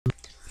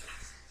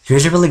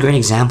Here's a really great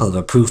example of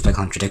a proof by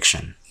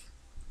contradiction.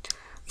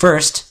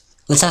 First,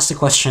 let's ask the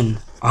question,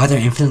 are there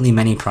infinitely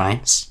many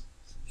primes?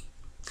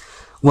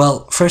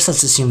 Well, first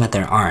let's assume that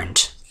there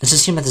aren't. Let's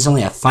assume that there's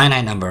only a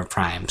finite number of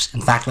primes.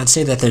 In fact, let's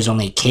say that there's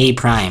only k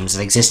primes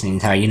that exist in the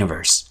entire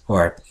universe,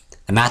 or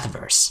the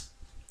mathiverse.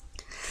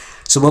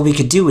 So what we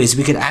could do is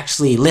we could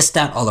actually list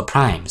out all the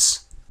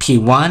primes.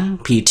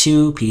 P1,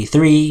 P2,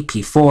 P3,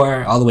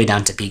 P4, all the way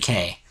down to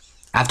Pk.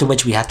 After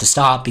which we have to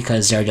stop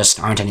because there just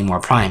aren't any more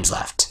primes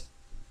left.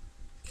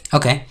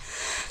 Okay,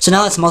 so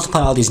now let's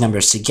multiply all these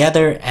numbers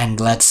together and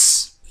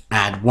let's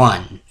add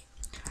 1.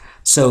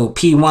 So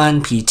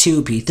P1,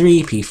 P2,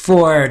 P3,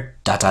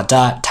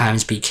 P4, ...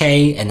 times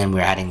Pk, and then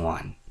we're adding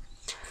 1.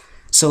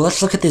 So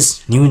let's look at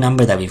this new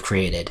number that we've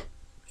created.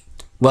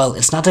 Well,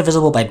 it's not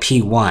divisible by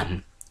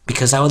P1,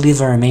 because I would leave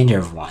a remainder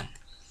of 1.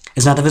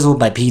 It's not divisible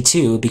by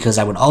P2, because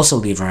I would also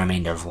leave a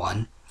remainder of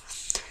 1.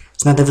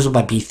 It's not divisible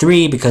by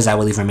P3, because I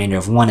would leave a remainder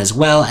of 1 as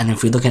well, and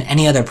if we look at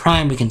any other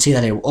prime, we can see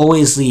that it will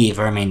always leave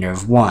a remainder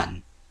of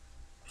 1.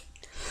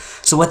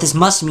 So what this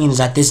must mean is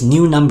that this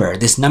new number,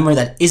 this number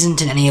that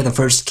isn't in any of the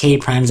first k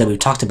primes that we've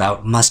talked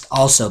about, must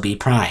also be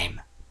prime.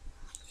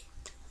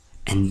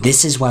 And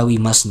this is why we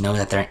must know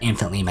that there are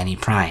infinitely many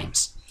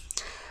primes.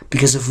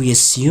 Because if we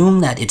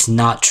assume that it's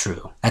not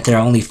true, that there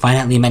are only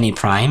finitely many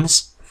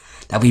primes,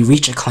 that we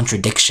reach a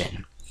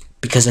contradiction.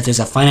 Because if there's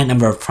a finite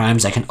number of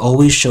primes, I can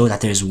always show that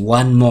there's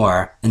one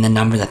more than the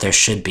number that there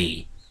should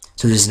be.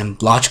 So there's a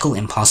logical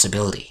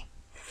impossibility.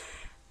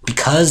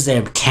 Because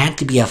there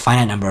can't be a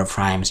finite number of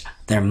primes,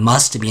 there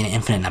must be an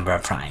infinite number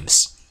of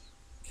primes.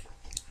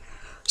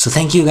 So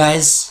thank you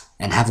guys,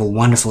 and have a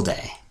wonderful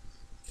day.